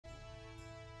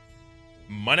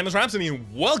My name is Rhapsody and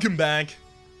welcome back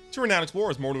to Renowned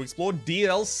Explorers, more to explore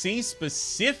DLC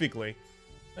specifically.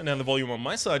 And now the volume on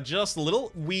my side just a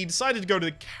little. We decided to go to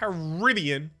the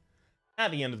Caribbean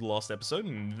at the end of the last episode,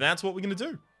 and that's what we're going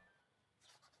to do.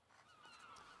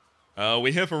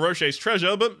 We're here for Roche's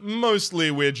treasure, but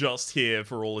mostly we're just here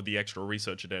for all of the extra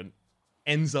research it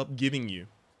ends up giving you.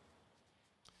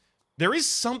 There is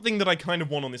something that I kind of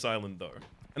want on this island though,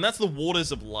 and that's the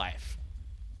Waters of Life.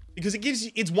 Because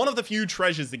it's one of the few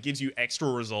treasures that gives you extra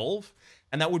resolve,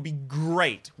 and that would be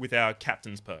great with our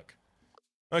captain's perk.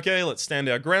 Okay, let's stand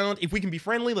our ground. If we can be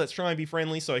friendly, let's try and be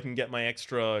friendly so I can get my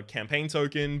extra campaign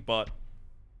token, but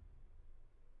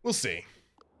we'll see.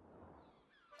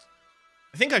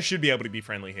 I think I should be able to be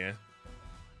friendly here.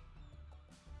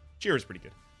 Cheer is pretty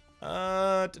good.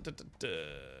 Okay,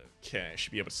 I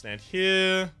should be able to stand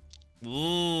here.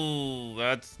 Ooh,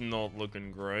 that's not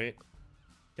looking great.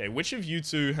 Okay, which of you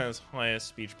two has higher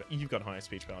speech power? You've got higher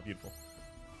speech power, beautiful.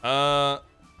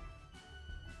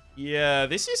 Yeah,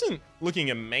 this isn't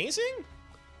looking amazing.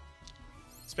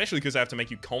 Especially because I have to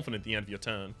make you confident at the end of your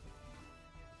turn.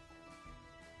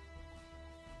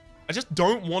 I just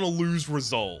don't want to lose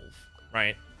resolve,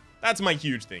 right? That's my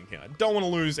huge thing here. I don't want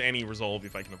to lose any resolve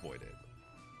if I can avoid it.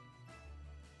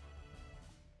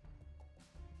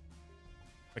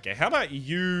 Okay, how about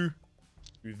you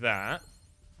do that?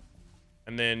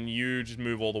 And then you just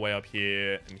move all the way up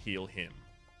here and heal him.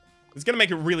 It's going to make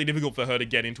it really difficult for her to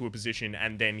get into a position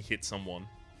and then hit someone.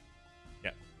 Yeah.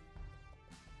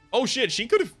 Oh shit, she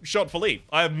could have shot Philippe.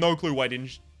 I have no clue why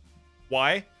didn't...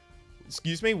 Why?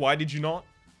 Excuse me, why did you not?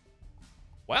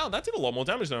 Wow, that did a lot more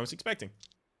damage than I was expecting.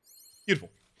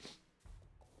 Beautiful.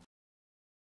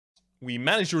 We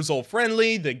managed to resolve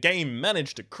friendly, the game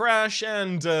managed to crash,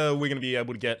 and we're going to be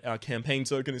able to get our campaign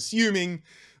token, assuming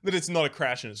that it's not a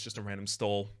crash and it's just a random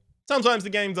stall. Sometimes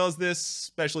the game does this,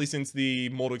 especially since the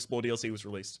More to Explore DLC was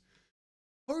released.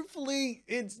 Hopefully,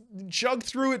 it's chug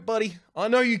through it, buddy. I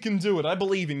know you can do it. I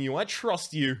believe in you. I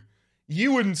trust you.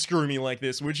 You wouldn't screw me like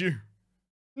this, would you?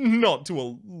 Not to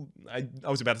a... I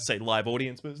was about to say live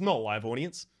audience, but it's not a live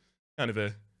audience. Kind of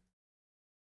a...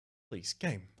 Please,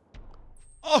 game.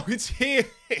 Oh, it's here!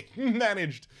 It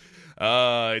managed!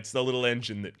 It's the little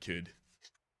engine that could.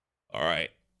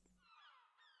 Alright.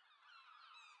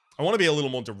 I want to be a little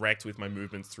more direct with my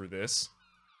movements through this.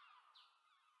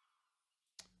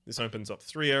 This opens up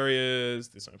 3 areas.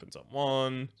 This opens up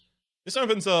 1. This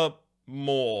opens up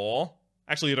more.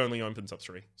 Actually, it only opens up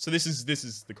 3. So this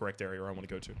is the correct area I want to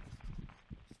go to.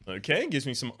 Okay, gives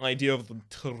me some idea of the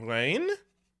terrain.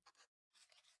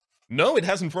 No, it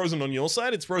hasn't frozen on your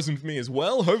side. It's frozen for me as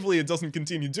well. Hopefully it doesn't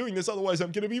continue doing this, otherwise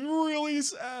I'm going to be really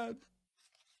sad.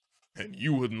 And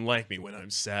you wouldn't like me when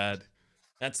I'm sad.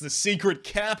 That's the secret,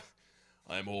 Cap.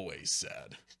 I'm always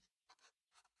sad.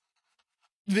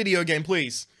 Video game,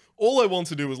 please. All I want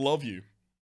to do is love you.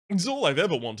 It's all I've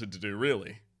ever wanted to do,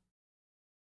 really.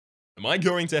 Am I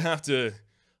going to have to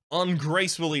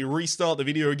ungracefully restart the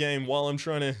video game while I'm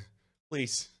trying to...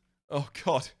 Please. Oh,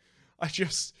 God.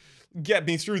 Get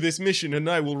me through this mission and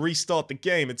I will restart the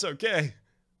game. It's okay.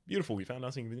 Beautiful. We found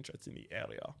nothing of interest in the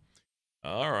area.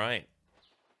 Alright.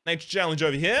 Nature challenge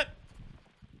over here.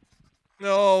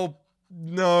 Oh,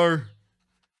 no.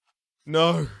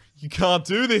 No. You can't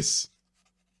do this.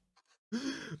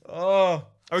 Oh.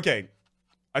 Okay.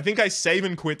 I think I save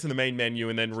and quit to the main menu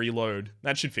and then reload.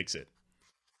 That should fix it.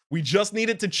 We just need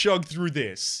it to chug through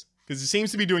this. Because it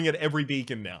seems to be doing it every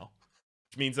beacon now.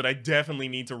 Which means that I definitely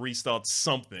need to restart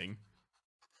something.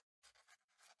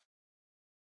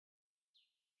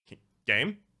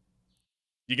 Game?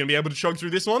 You gonna be able to chug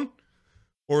through this one?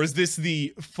 Or is this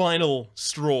the final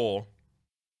straw?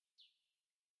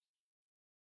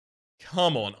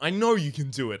 Come on, I know you can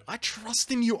do it. I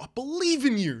trust in you. I believe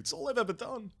in you. It's all I've ever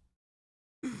done.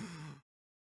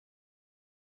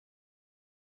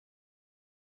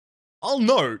 I'll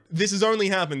note, this has only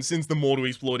happened since the More to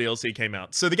Explore DLC came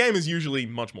out, so the game is usually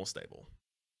much more stable.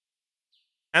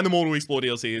 And the More to Explore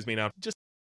DLC has been out just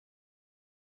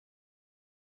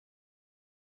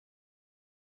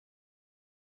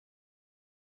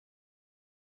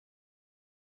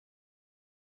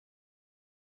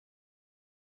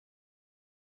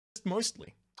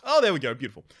mostly. Oh, there we go,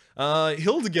 beautiful.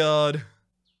 Hildegard,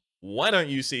 why don't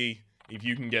you see if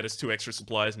you can get us 2 extra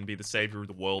supplies and be the savior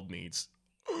the world needs?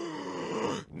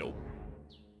 Nope.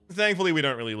 Thankfully, we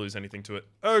don't really lose anything to it.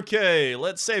 Okay,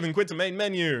 let's save and quit to main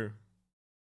menu.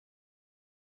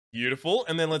 Beautiful,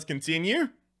 and then let's continue.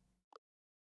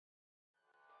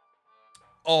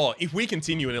 Oh, if we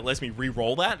continue and it lets me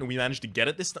re-roll that and we manage to get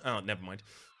it this time. Oh, never mind.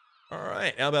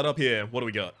 Alright, how about up here? What do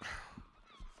we got?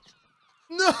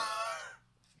 No!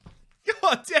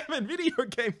 God damn it, video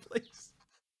game, please.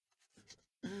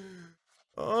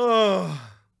 Oh.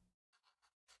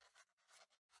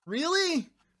 Really?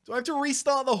 Do I have to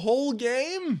restart the whole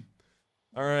game?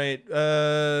 Alright,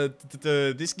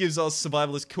 this gives us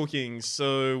survivalist cooking,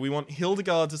 so we want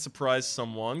Hildegard to surprise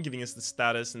someone, giving us the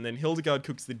status, and then Hildegard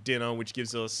cooks the dinner, which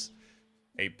gives us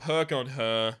a perk on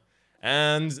her,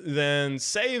 and then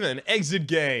save and exit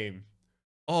game.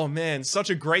 Oh man, such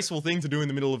a graceful thing to do in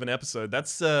the middle of an episode.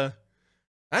 That's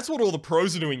what all the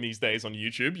pros are doing these days on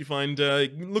YouTube. You find,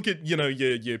 look at, you know,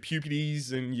 your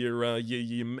Pupides and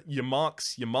your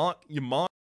marks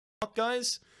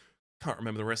guys. Can't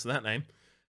remember the rest of that name.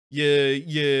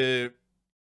 Oh,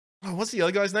 what's the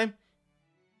other guy's name?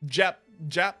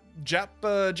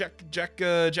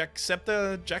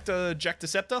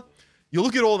 Jackdeceptor. You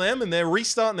look at all them and they're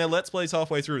restarting their Let's Plays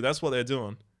halfway through. That's what they're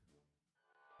doing.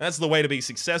 That's the way to be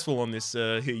successful on this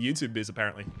here YouTube biz,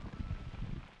 apparently.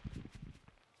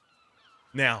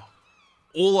 Now,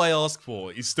 all I ask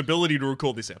for is stability to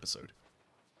record this episode.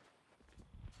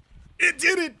 It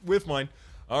did it with mine.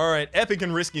 Alright, epic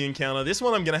and risky encounter. This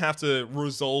one I'm going to have to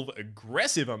resolve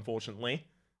aggressive, unfortunately.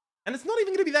 And it's not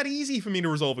even going to be that easy for me to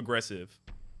resolve aggressive.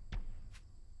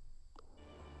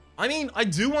 I mean, I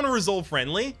do want to resolve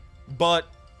friendly,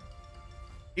 but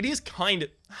it is kind of...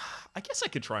 I guess I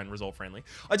could try and resolve friendly.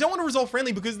 I don't want to resolve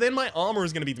friendly because then my armor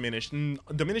is going to be diminished, and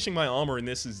diminishing my armor in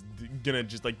this is going to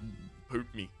just, like, poop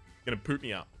me. Going to poop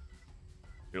me out.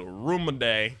 It'll ruin my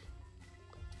day.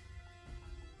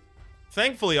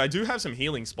 Thankfully, I do have some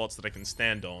healing spots that I can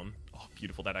stand on. Oh,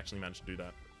 beautiful. That actually managed to do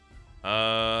that.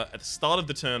 At the start of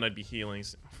the turn, I'd be healing.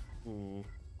 Ooh.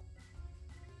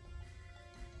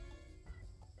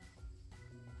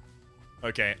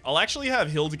 Okay, I'll actually have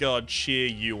Hildegard cheer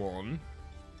you on.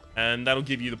 And that'll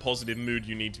give you the positive mood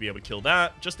you need to be able to kill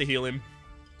that, just to heal him.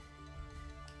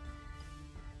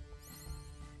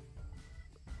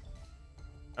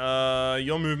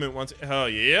 Your movement once... Oh,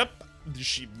 yep.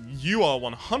 You are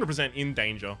 100% in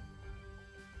danger.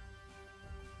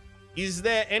 Is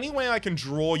there any way I can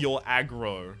draw your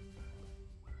aggro?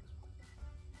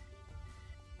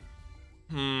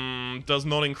 Does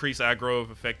not increase aggro of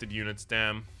affected units,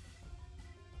 damn.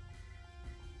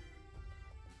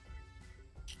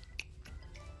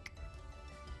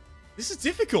 This is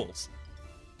difficult.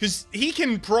 Because he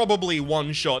can probably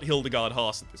one-shot Hildegard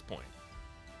Haas at this point.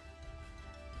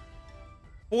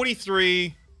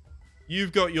 43...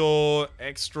 You've got your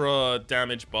extra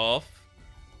damage buff.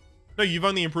 No, you've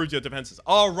only improved your defenses.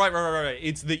 Oh, right.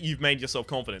 It's that you've made yourself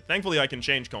confident. Thankfully, I can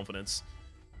change confidence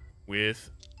with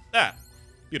that.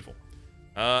 Beautiful.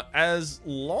 As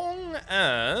long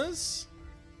as...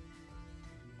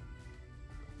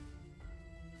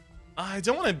 I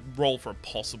don't want to roll for a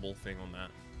possible thing on that.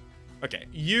 Okay,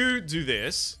 you do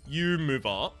this. You move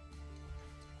up.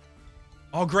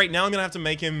 Oh, great. Now I'm going to have to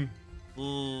make him...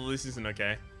 this isn't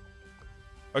okay.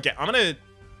 Okay, I'm gonna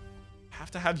have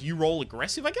to have you roll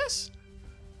aggressive, I guess?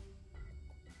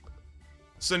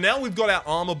 So now we've got our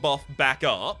armor buff back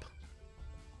up.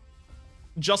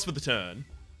 Just for the turn.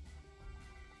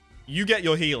 You get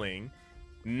your healing.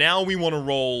 Now we want to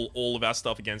roll all of our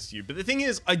stuff against you. But the thing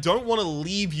is, I don't want to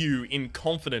leave you in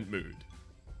confident mood.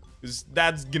 Because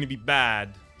that's gonna be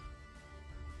bad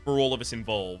for all of us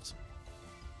involved.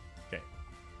 Okay.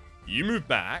 You move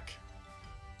back.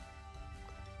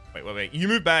 Wait. You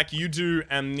move back, you do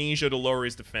amnesia to lower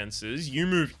his defenses. You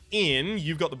move in,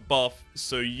 you've got the buff,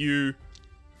 so you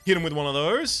hit him with one of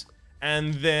those.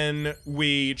 And then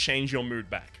we change your mood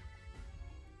back.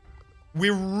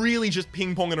 We're really just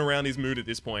ping-ponging around his mood at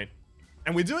this point.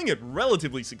 And we're doing it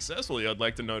relatively successfully, I'd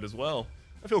like to note as well.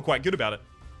 I feel quite good about it.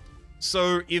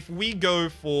 So if we go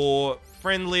for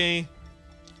friendly,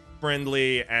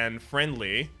 friendly, and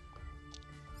friendly.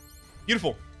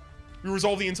 Beautiful. We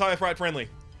resolve the entire fight friendly.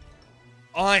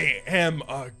 I am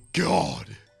a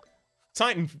god.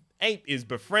 Titan 8 is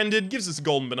befriended, gives us a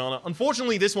golden banana.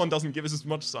 Unfortunately, this one doesn't give us as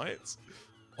much science.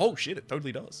 Oh shit, it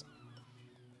totally does.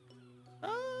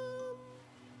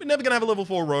 We're never gonna have a level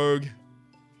 4 rogue.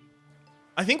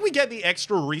 I think we get the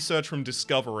extra research from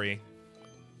discovery.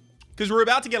 Because we're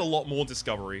about to get a lot more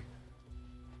discovery.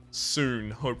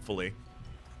 Soon, hopefully.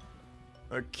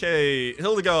 Okay,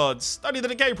 Hildegard, study the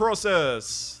decay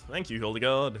process. Thank you,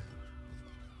 Hildegard.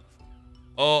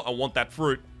 Oh, I want that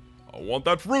fruit. I want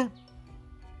that fruit.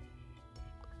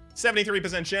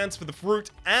 73% chance for the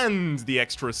fruit and the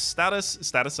extra status.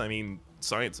 Status, I mean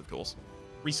science, of course.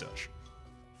 Research.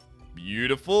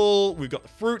 Beautiful. We've got the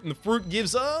fruit, and the fruit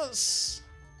gives us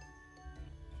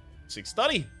 6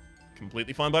 study.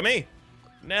 Completely fine by me.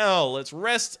 Now, let's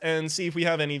rest and see if we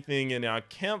have anything in our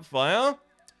campfire.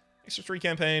 Extra 3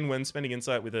 campaign when spending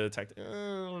insight with a tactic.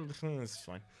 That's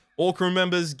fine. All crew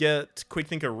members get quick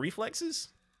thinker reflexes.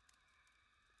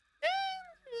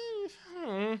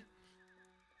 I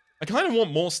kind of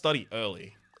want more study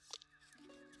early.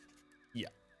 Yeah.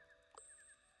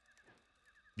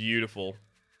 Beautiful.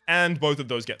 And both of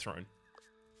those get thrown.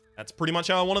 That's pretty much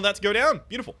how I wanted that to go down.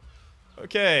 Beautiful.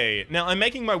 Okay. Now, I'm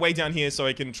making my way down here so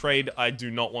I can trade. I do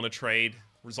not want to trade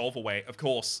Resolve Away. Of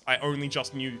course. I only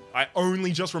just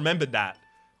remembered that.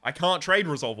 I can't trade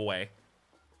Resolve Away.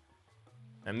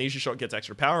 Amnesia Shot gets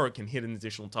extra power. It can hit an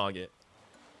additional target.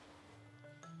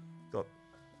 Got...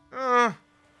 I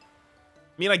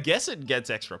mean, I guess it gets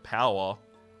extra power.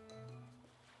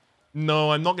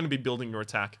 No, I'm not going to be building your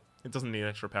attack. It doesn't need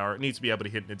extra power. It needs to be able to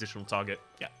hit an additional target.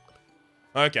 Yeah.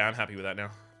 Okay, I'm happy with that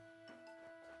now.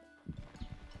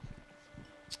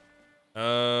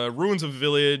 Ruins of a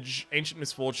Village. Ancient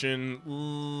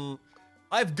Misfortune.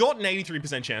 I've got an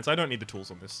 83% chance. I don't need the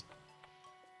tools on this.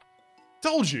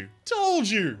 Told you. Told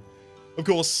you. Of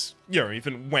course, you know, if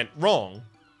it went wrong,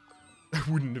 I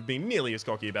wouldn't have been nearly as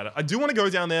cocky about it. I do want to go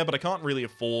down there, but I can't really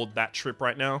afford that trip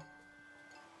right now.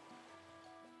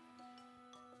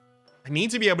 I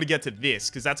need to be able to get to this,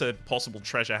 because that's a possible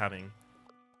treasure having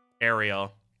area.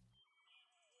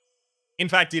 In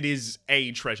fact, it is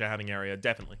a treasure having area,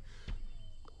 definitely.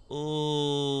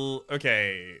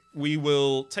 Okay, we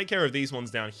will take care of these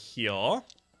ones down here.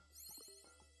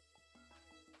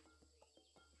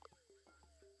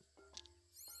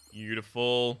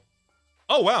 Beautiful.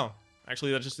 Oh, wow.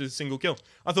 Actually, that just is a single kill.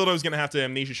 I thought I was going to have to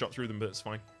Amnesia Shot through them, but it's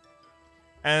fine.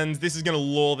 And this is going to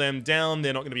lure them down.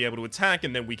 They're not going to be able to attack,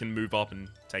 and then we can move up and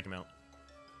take them out.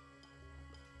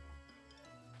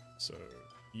 So,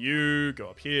 you go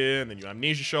up here, and then you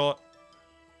Amnesia Shot.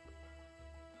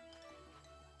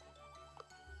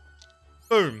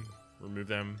 Boom. Remove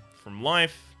them from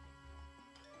life.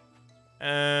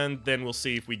 And then we'll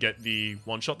see if we get the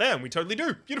one shot there, and we totally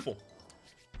do. Beautiful.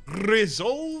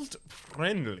 Resolved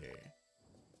friendly.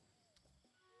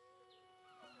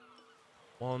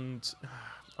 I'm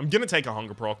gonna take a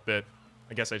hunger proc, but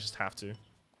I guess I just have to.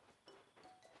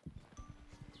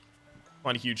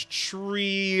 Find a huge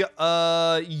tree.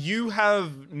 You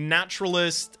have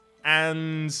naturalist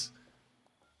and...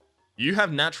 You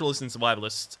have naturalist and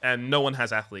survivalist, and no one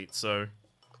has athlete, so...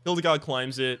 Hildegard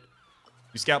climbs it.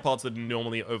 You scout parts that are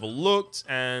normally overlooked,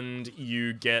 and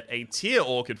you get a tier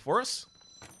orchid for us.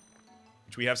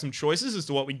 Which we have some choices as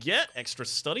to what we get. Extra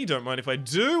study, don't mind if I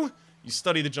do. You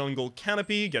study the jungle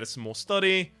canopy, get us some more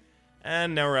study.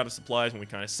 And now we're out of supplies, and we're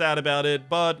kind of sad about it,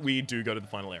 but we do go to the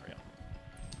final area.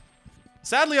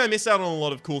 Sadly, I miss out on a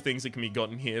lot of cool things that can be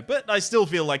gotten here, but I still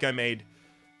feel like I made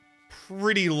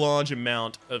pretty large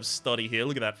amount of study here.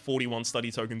 Look at that, 41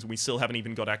 study tokens, and we still haven't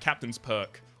even got our captain's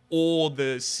perk or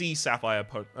the Sea Sapphire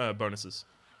bonuses.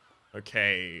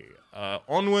 Okay,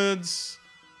 onwards.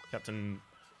 Captain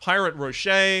Pirate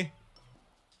Rocher.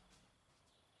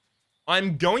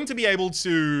 I'm going to be able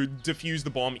to defuse the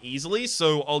bomb easily,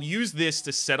 so I'll use this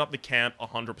to set up the camp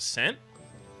 100%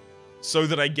 so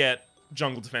that I get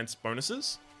jungle defense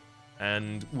bonuses.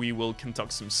 And we will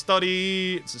conduct some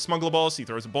study. It's a smuggler boss. He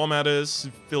throws a bomb at us.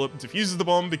 Philip defuses the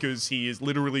bomb because he is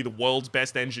literally the world's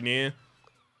best engineer.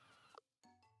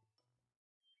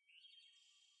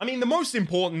 I mean, the most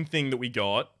important thing that we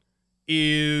got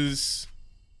is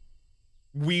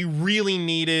we really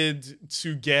needed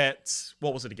to get...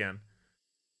 What was it again?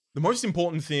 The most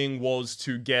important thing was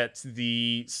to get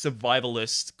the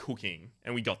survivalist cooking,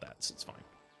 and we got that, so it's fine.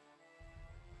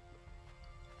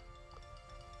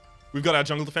 We've got our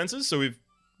jungle defenses, so we've...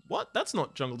 What? That's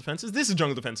not jungle defenses. This is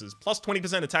jungle defenses. Plus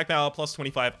 20% attack power, plus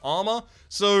 25 armor.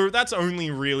 So that's only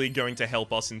really going to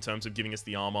help us in terms of giving us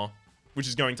the armor, which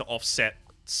is going to offset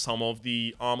some of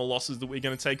the armor losses that we're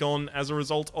going to take on as a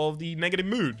result of the negative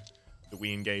mood that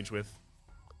we engage with.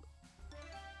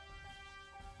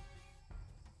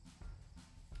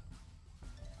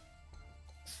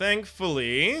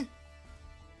 Thankfully,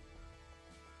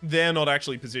 they're not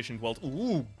actually positioned well.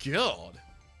 Ooh, God.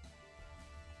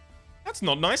 That's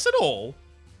not nice at all.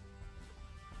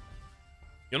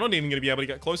 You're not even going to be able to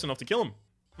get close enough to kill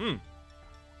him.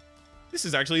 This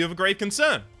is actually of a grave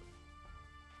concern.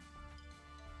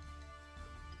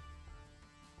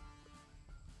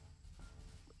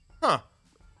 Huh.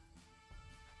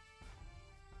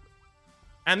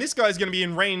 And this guy's going to be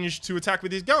in range to attack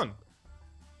with his gun.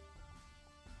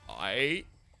 I'm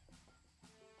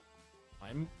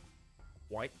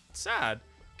quite sad.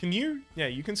 Can you? Yeah,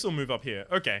 you can still move up here.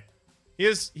 Okay.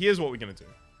 Here's what we're going to do.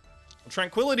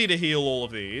 Tranquility to heal all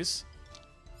of these.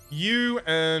 You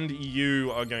and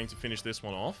you are going to finish this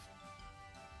one off.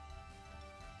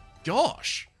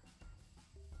 Gosh.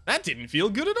 That didn't feel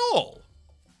good at all.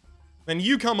 Then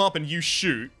you come up and you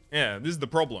shoot. Yeah, this is the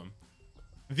problem.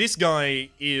 This guy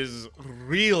is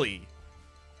really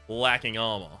lacking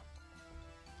armor.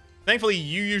 Thankfully,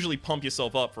 you usually pump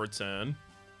yourself up for a turn.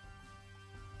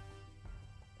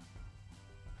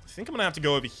 I think I'm gonna have to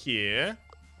go over here.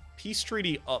 Peace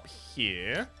treaty up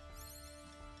here.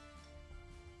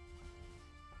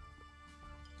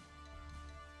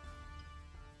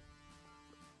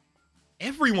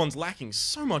 Everyone's lacking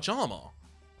so much armor.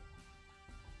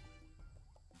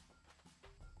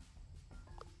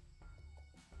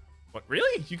 What,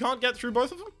 really? You can't get through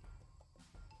both of them?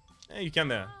 Yeah, you can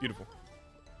there. Beautiful.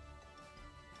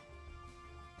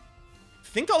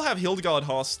 Think I'll have Hildegard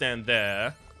Haas stand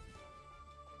there.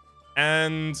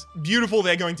 And beautiful,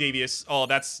 they're going devious. Oh,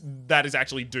 that is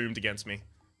actually doomed against me.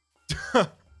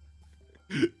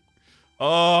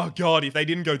 Oh god, if they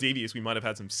didn't go devious, we might have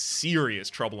had some serious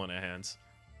trouble on our hands.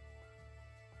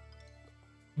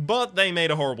 But they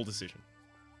made a horrible decision.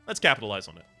 Let's capitalize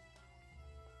on it.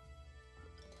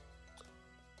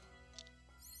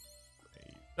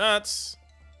 That.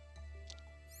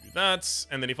 Do that.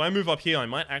 And then if I move up here, I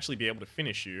might actually be able to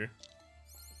finish you.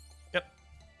 Yep.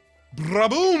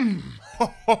 Braboom!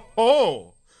 Ho ho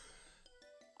ho!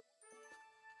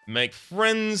 Make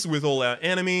friends with all our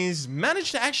enemies.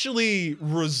 Manage to actually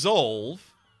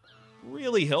resolve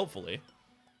really helpfully.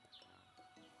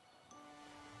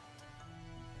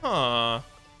 Huh.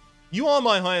 You are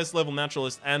my highest level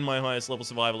naturalist and my highest level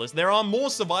survivalist. There are more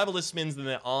survivalist spins than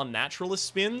there are naturalist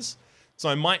spins. So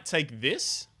I might take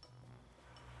this.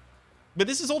 But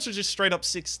this is also just straight up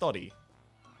 6 study.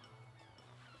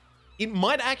 It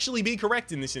might actually be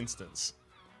correct in this instance.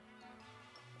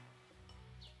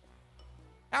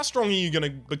 How strong are you going to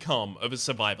become of a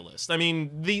survivalist? I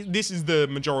mean, this is the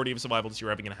majority of survivalists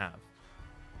you're ever going to have.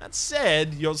 That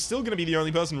said, you're still going to be the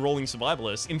only person rolling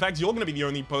survivalist. In fact, you're going to be the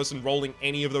only person rolling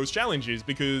any of those challenges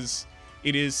because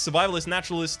it is survivalist,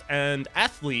 naturalist, and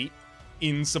athlete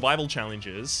in survival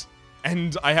challenges.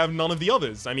 And I have none of the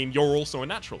others. I mean, you're also a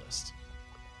naturalist.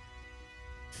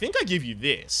 I think I give you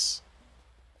this.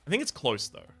 I think it's close,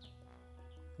 though.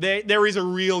 There is a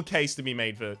real case to be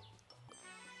made for it.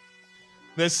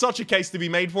 There's such a case to be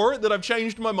made for it that I've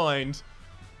changed my mind.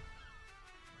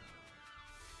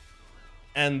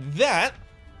 And that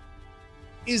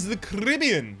is the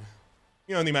Caribbean.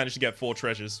 You only managed to get 4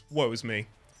 treasures. Woe is me.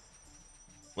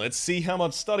 Let's see how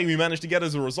much study we managed to get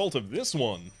as a result of this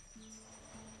one.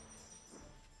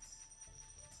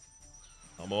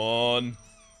 Come on.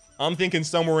 I'm thinking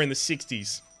somewhere in the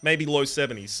 60s. Maybe low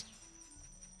 70s.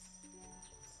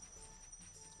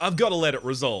 I've got to let it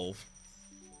resolve.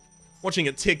 Watching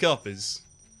it tick up is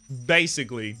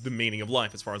basically the meaning of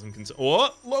life as far as I'm concerned.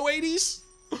 Oh, low 80s?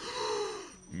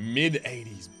 Mid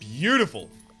 80s. Beautiful.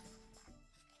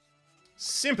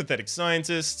 Sympathetic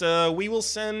scientist. We will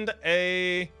send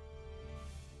a...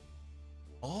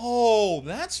 Oh,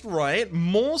 that's right.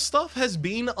 More stuff has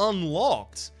been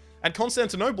unlocked. At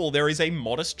Constantinople, there is a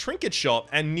modest trinket shop,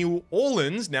 and New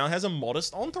Orleans now has a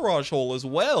modest entourage hall as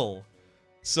well.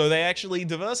 So they actually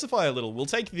diversify a little. We'll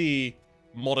take the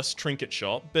modest trinket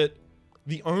shop, but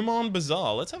the Oman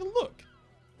Bazaar, let's have a look.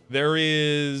 There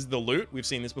is the loot, we've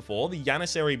seen this before. The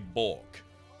Janissary Bork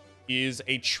is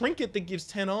a trinket that gives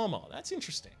 10 armor. That's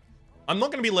interesting. I'm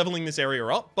not going to be leveling this area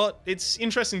up, but it's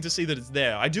interesting to see that it's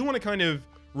there. I do want to kind of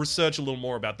research a little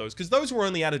more about those, because those were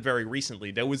only added very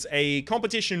recently. There was a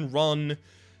competition run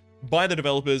by the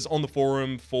developers on the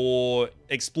forum for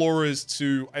explorers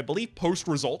to, I believe, post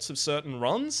results of certain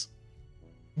runs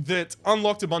that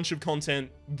unlocked a bunch of content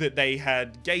that they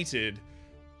had gated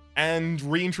and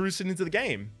reintroduced it into the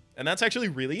game. And that's actually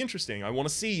really interesting. I want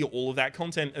to see all of that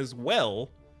content as well.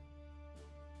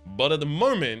 But at the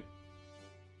moment,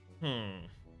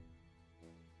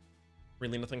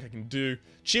 really nothing I can do.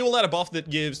 She will add a buff that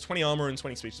gives 20 armor and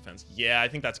 20 speech defense. Yeah, I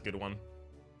think that's a good one.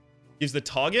 Gives the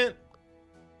target.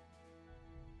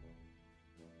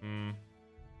 I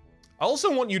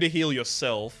also want you to heal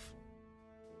yourself.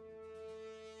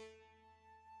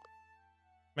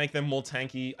 Make them more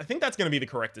tanky. I think that's going to be the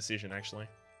correct decision, actually.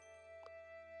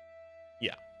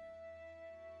 Yeah.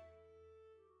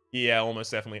 Yeah,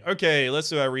 almost definitely. Okay, let's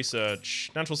do our research.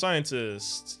 Natural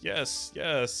scientist. Yes,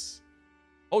 yes.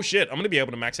 Oh shit, I'm going to be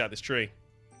able to max out this tree.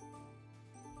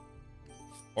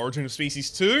 Origin of Species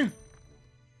 2.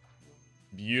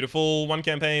 Beautiful. 1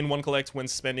 campaign, 1 collect when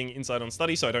spending insight on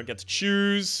study, so I don't get to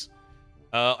choose.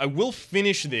 I will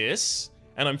finish this.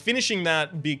 And I'm finishing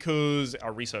that because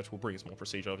our research will bring us more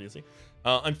prestige, obviously.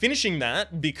 I'm finishing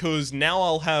that because now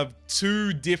I'll have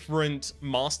 2 different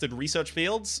mastered research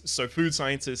fields. So food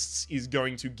scientists is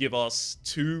going to give us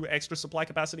 2 extra supply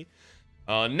capacity.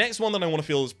 Next one that I want to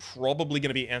fill is probably going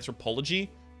to be anthropology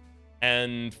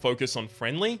and focus on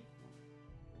friendly.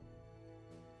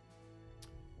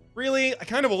 Really, I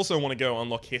kind of also want to go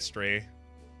unlock history.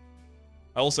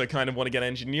 I also kind of want to get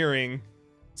engineering,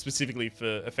 specifically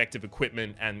for effective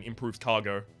equipment and improved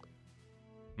cargo.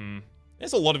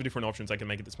 There's a lot of different options I can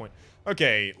make at this point.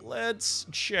 Okay, let's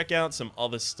check out some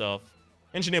other stuff.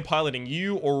 Engineer piloting,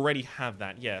 you already have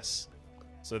that, yes.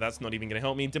 So that's not even going to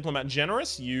help me. Diplomat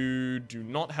generous, you do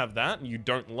not have that, and you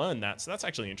don't learn that, so that's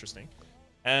actually interesting.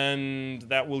 And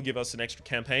that will give us an extra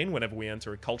campaign whenever we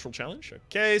enter a cultural challenge.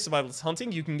 Okay, survivalist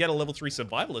hunting, you can get a level 3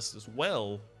 survivalist as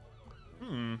well.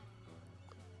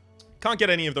 Can't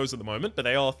get any of those at the moment, but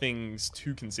they are things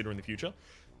to consider in the future.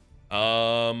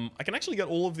 I can actually get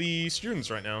all of the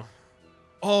students right now.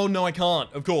 Oh, no, I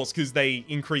can't, of course, because they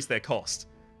increase their cost.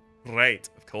 Right,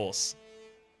 of course.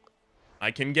 I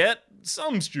can get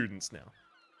some students now.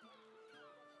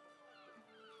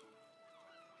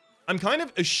 I'm kind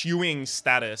of eschewing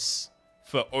status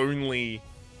for only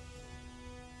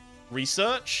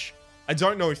research. I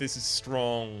don't know if this is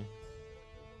strong.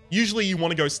 Usually you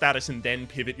want to go status and then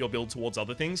pivot your build towards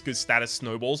other things, because status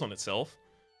snowballs on itself.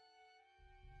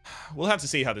 We'll have to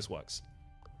see how this works.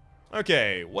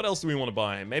 Okay, what else do we want to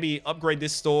buy? Maybe upgrade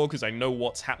this store, because I know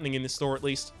what's happening in this store at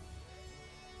least.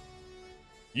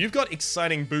 You've got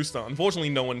exciting booster. Unfortunately,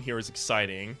 no one here is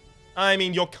exciting. I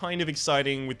mean, you're kind of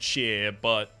exciting with cheer,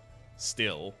 but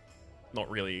still not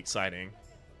really exciting.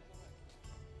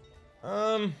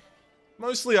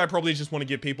 Mostly I probably just want to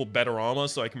give people better armor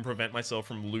so I can prevent myself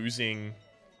from losing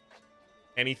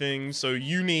anything. So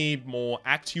you need more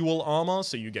actual armor,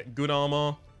 so you get good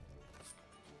armor.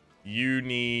 You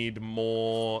need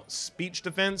more speech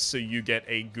defense, so you get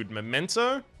a good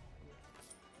memento.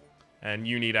 And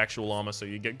you need actual armor, so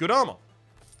you get good armor.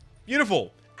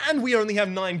 Beautiful. And we only have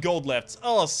 9 gold left.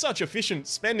 Oh, such efficient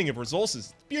spending of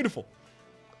resources. Beautiful.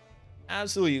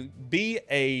 Absolutely.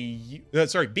 B-E-A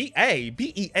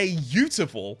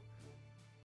beautiful.